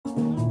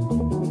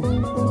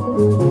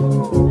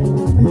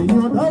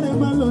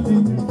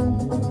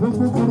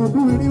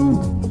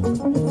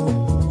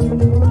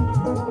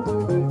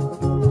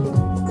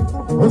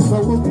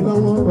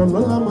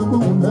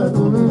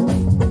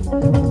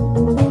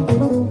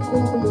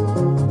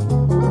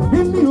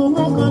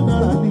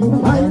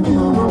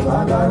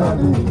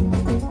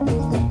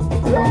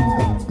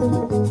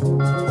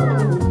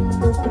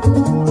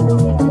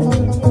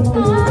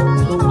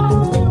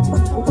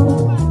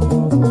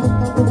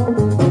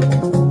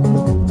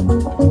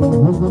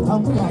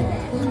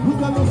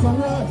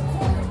somewhere.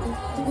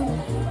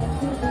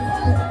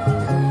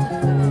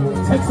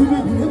 Sexy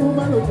baby, you move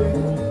my way.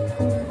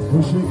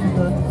 Push it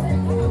back.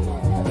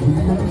 You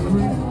make it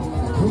free.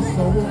 Push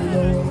forward,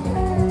 Lord.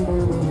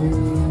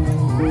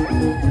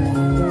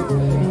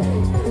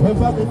 When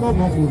Papa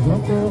come up with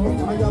Uncle,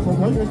 I got a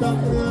wonder down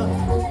there.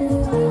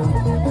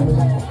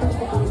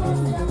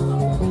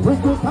 We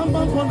could come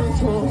back on the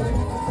shore.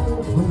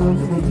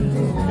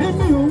 If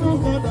you know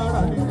God,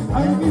 I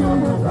know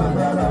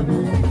God.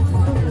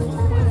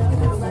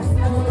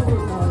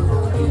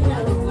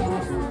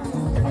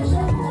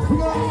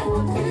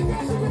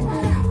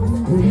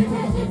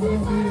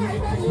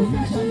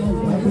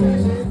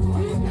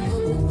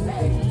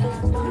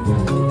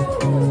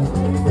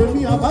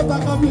 Emi abata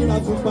kamina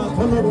tupa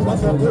toloro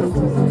basa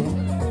peko.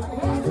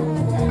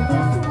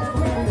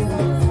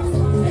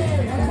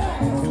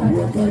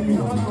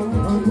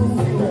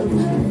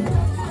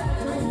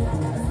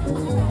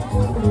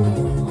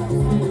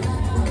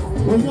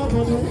 Oya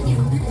bodo,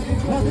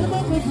 ade ma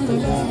ko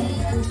fira,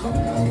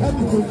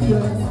 ade ko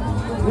fira,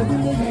 ade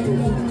mo mo,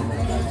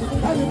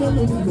 ade mo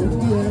mo fira,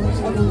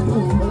 ade mo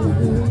mo.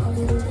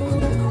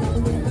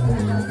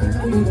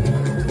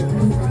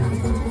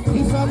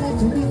 If I want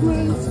to be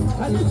great,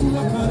 I need to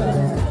work harder.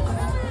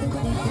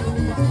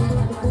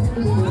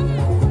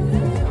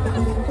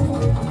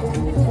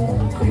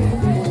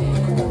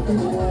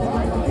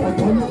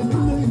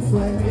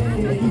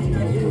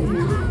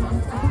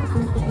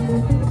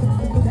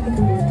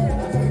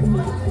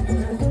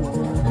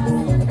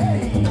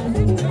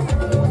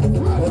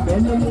 I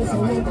don't know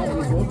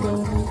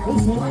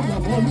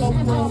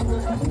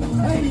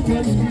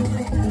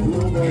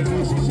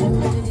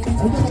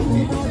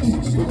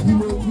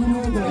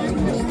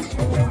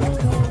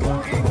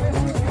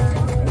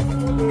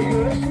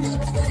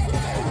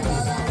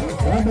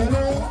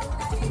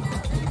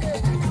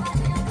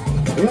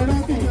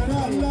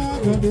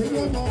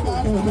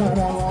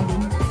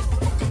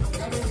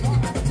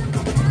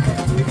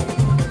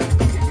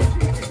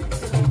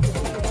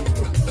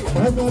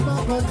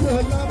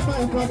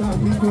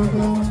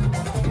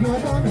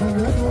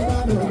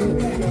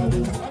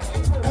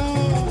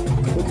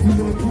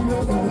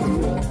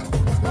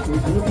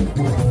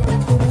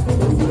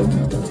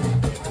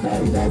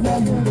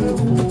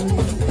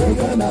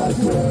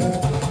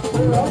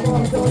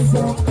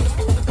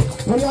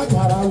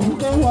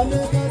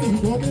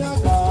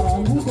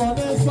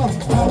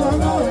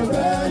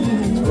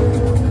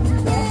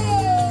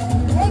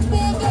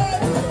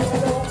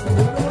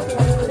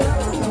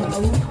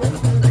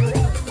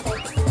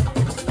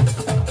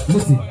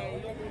Listen,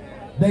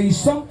 there is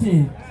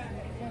something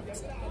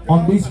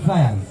on these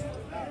flyers.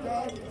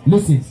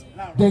 Listen,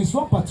 there is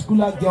one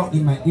particular girl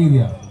in my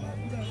area.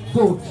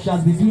 So she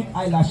has been doing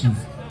eyelashes.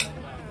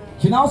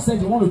 She now said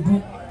she want to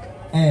do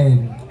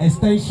an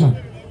extension.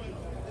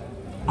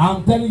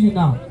 I'm telling you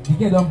now, the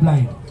girl don't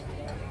blind.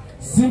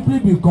 Simply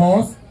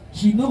because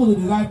she knows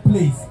the right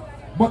place.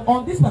 But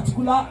on this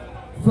particular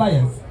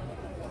flyers,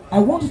 I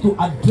want you to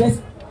address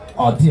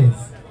audience,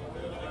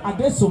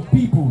 address some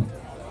people,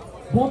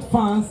 both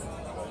fans,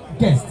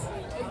 guests.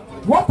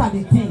 What are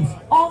the things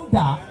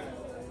under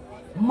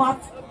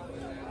Matt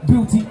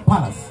Beauty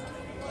Palace?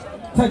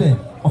 Tell them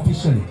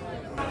officially.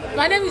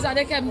 My name is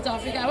Kemi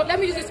Taofeek. Let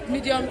me use this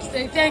medium to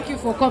say thank you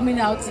for coming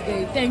out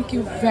today. Thank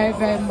you very,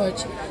 very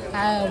much.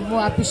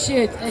 I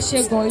appreciate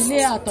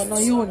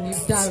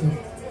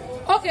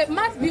Okay,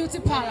 Matt Beauty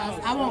Palace.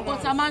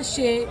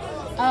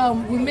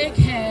 We make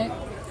hair,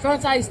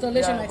 frontal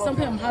installation like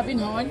something I'm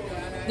having on.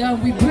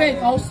 Then we braid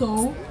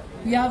also.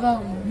 We have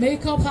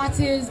makeup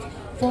artists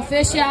for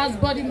facials,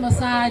 body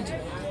massage,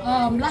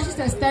 lashes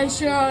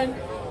extension,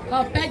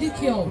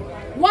 pedicure,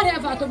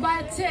 whatever. To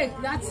buy take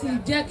that's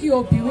Jackie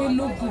Obi will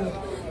look good.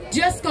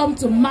 Just come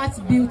to Matt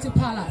Beauty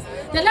Palace.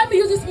 Then let me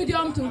use this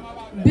medium to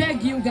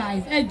beg you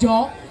guys. Hey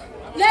Joe,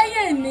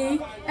 lẹ́yìn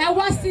ẹ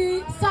wá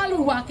sí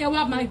Saluwa kẹ́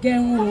wá máa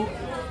gẹrun o,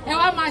 ẹ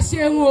wá máa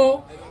ṣerun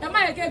o, ẹ má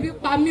yẹ kẹ́ bí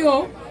pa mí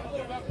o.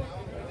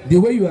 The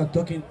way you are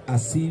talking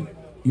as if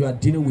you are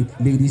dealing with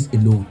ladies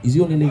alone. Is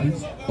it only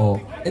ladies? Or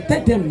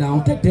tell them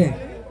now, tell them.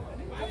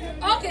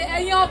 Okay,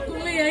 ẹ̀yin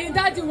ọkùnrin, ẹ̀yin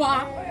dájú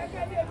wa,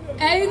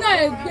 ẹ̀yin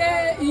náà gbé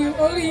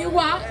orí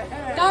wa,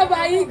 ká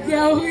bá yín gẹ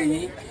orí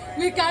yín.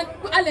 We can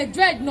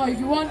dread no, if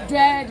you want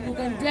dread, we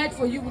can dread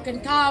for you, we can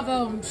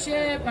carve,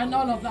 shape and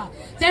all of that.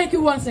 Thank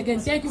you once again.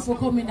 Thank you for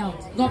coming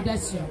out. God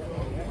bless you.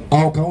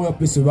 Oh, can we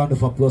please a round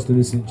of applause to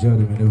ladies and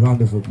gentlemen? A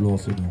round of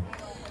applause, you know.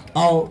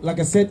 Oh, like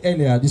I said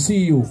earlier, the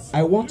CEO,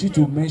 I want you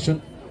to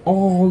mention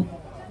all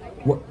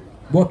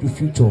what we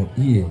featured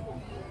here.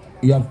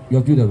 You have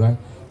done that,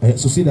 right?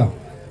 So sit down.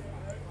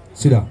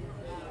 Sit down.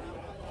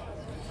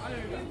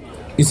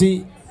 You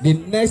see, the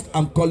next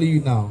I'm calling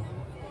you now,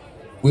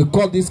 we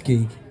call this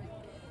cake.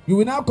 You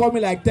will now call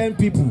me like 10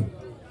 people.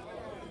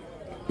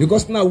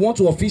 Because now I want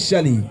to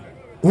officially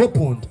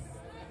open.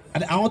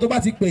 And I want to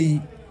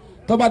pay.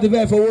 Talk about the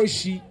very for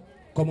she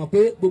come up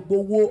pay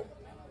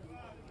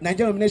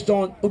Nigerian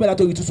nomination over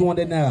to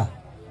 200 naira.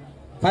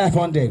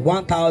 500,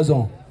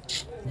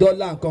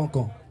 $1,000 and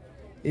con.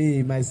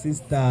 Hey, my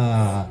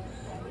sister.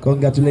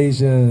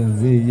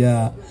 Congratulations.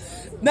 Yeah.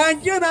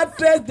 Nigerian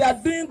actors, they are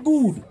doing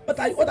good.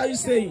 What are you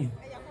saying?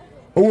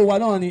 Oh,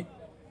 what on it?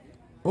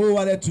 Oh,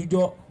 what to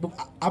do?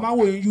 I'm on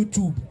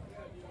YouTube.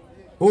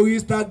 Oh,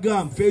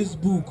 Instagram,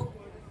 Facebook,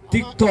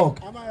 TikTok.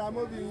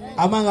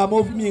 I'm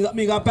on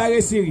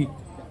me Siri.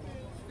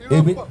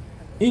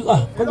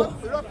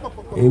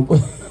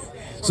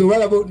 So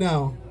what about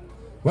now?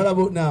 What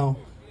about now?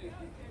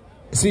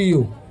 See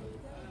you.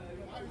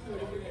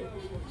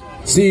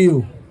 See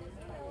you.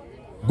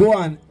 Go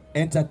and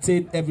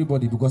entertain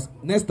everybody, because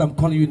next I'm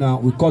calling you now,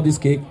 we call this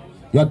cake.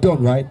 You're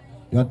done, right?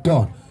 You're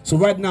done. So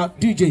right now,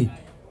 DJ,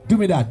 do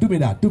me that, do me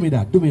that, do me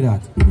that, do me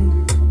that.